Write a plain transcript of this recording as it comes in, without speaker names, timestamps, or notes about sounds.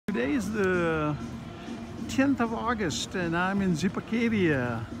Today is the 10th of August and I'm in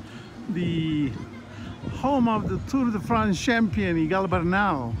Zipaquirá, the home of the Tour de France champion, Egan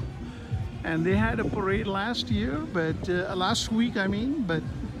Bernal. And they had a parade last week, but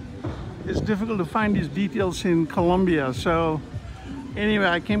it's difficult to find these details in Colombia. So anyway,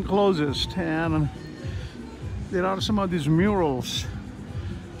 I came closest, and there are some of these murals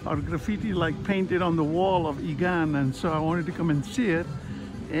or graffiti like painted on the wall of Egan, and so I wanted to come and see it,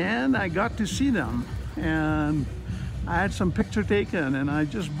 and I got to see them, and I had some picture taken, and I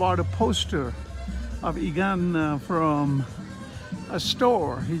just bought a poster of Egan from a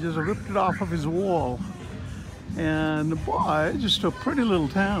store. He just ripped it off of his wall, and boy, it's just a pretty little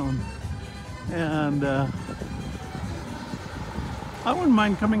town. And I wouldn't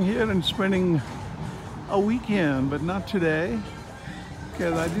mind coming here and spending a weekend, but not today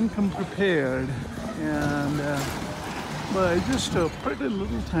because I didn't come prepared. And but it's just a pretty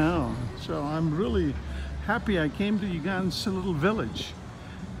little town, so I'm really happy I came to Egan's little village.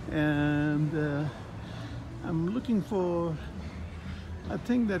 And I'm looking for a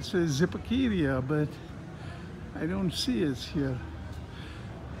thing that says Zipaquirá, but I don't see it here.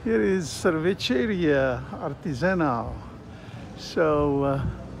 Here is Cervecería Artesanal. So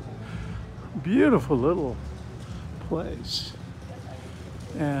beautiful little place.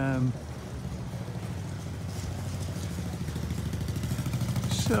 And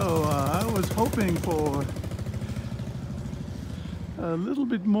so I was hoping for a little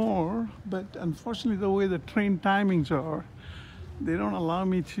bit more, but unfortunately the way the train timings are, they don't allow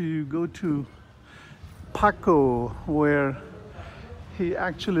me to go to Paco, where he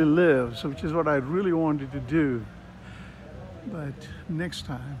actually lives, which is what I really wanted to do. But next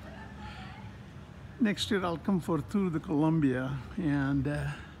time, next year I'll come for Tour de Colombia, and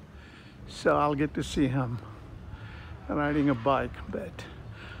so I'll get to see him riding a bike. But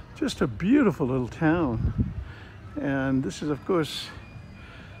just a beautiful little town. And this is, of course,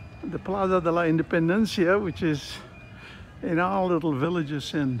 the Plaza de la Independencia, which is in all little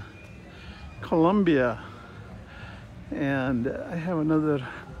villages in Colombia. And I have another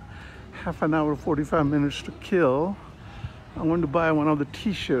half an hour, 45 minutes to kill. I want to buy one of the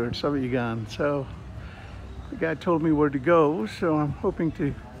t-shirts of Egan. So the guy told me where to go, so I'm hoping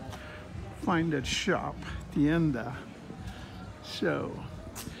to find that shop, Tienda. So,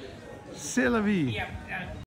 c'est la vie.